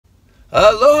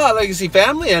Aloha, Legacy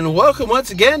family, and welcome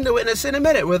once again to Witness in a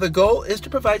Minute, where the goal is to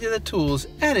provide you the tools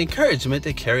and encouragement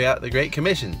to carry out the Great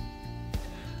Commission.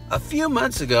 A few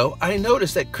months ago, I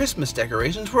noticed that Christmas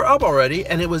decorations were up already,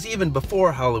 and it was even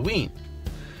before Halloween.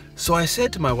 So I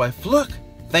said to my wife, "Look,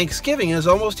 Thanksgiving is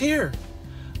almost here."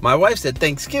 My wife said,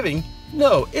 "Thanksgiving?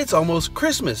 No, it's almost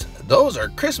Christmas. Those are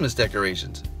Christmas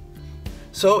decorations."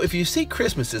 So if you see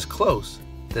Christmas is close,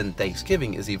 then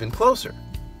Thanksgiving is even closer.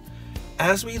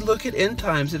 As we look at end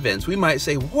times events, we might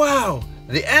say, "Wow,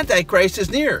 the Antichrist is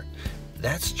near."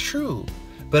 That's true,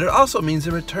 but it also means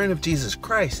the return of Jesus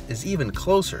Christ is even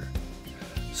closer.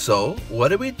 So, what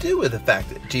do we do with the fact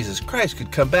that Jesus Christ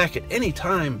could come back at any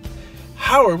time?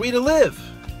 How are we to live?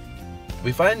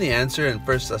 We find the answer in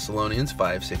 1 Thessalonians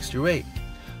 5:6-8.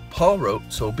 Paul wrote,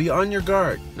 "So be on your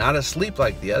guard, not asleep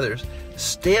like the others.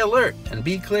 Stay alert and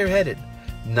be clear-headed.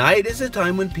 Night is a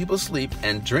time when people sleep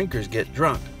and drinkers get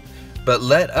drunk. But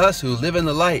let us who live in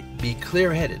the light be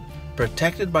clear-headed,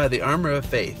 protected by the armor of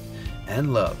faith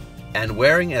and love, and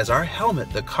wearing as our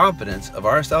helmet the confidence of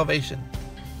our salvation."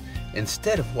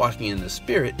 Instead of walking in the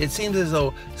Spirit, it seems as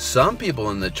though some people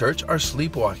in the church are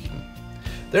sleepwalking.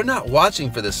 They're not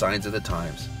watching for the signs of the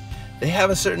times. They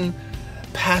have a certain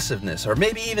passiveness or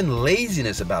maybe even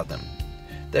laziness about them.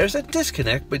 There's a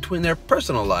disconnect between their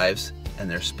personal lives and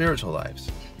their spiritual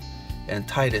lives. In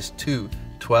Titus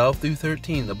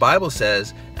 2:12-13, the Bible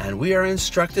says, "And we are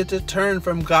instructed to turn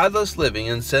from godless living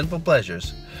and sinful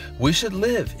pleasures. We should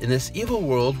live in this evil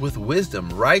world with wisdom,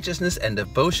 righteousness, and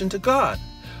devotion to God,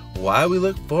 while we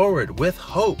look forward with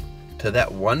hope to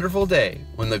that wonderful day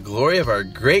when the glory of our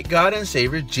great God and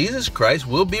Savior, Jesus Christ,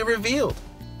 will be revealed."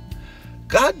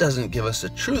 God doesn't give us the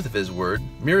truth of His Word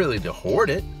merely to hoard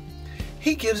it.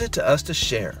 He gives it to us to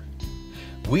share.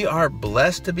 We are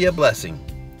blessed to be a blessing.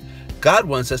 God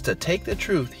wants us to take the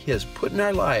truth He has put in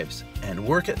our lives and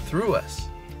work it through us.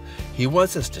 He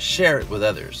wants us to share it with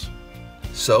others.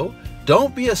 So,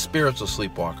 don't be a spiritual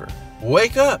sleepwalker.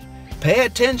 Wake up, pay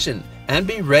attention, and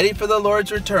be ready for the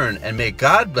Lord's return. And may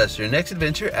God bless your next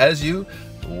adventure as you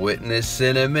witness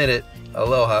in a minute.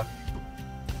 Aloha.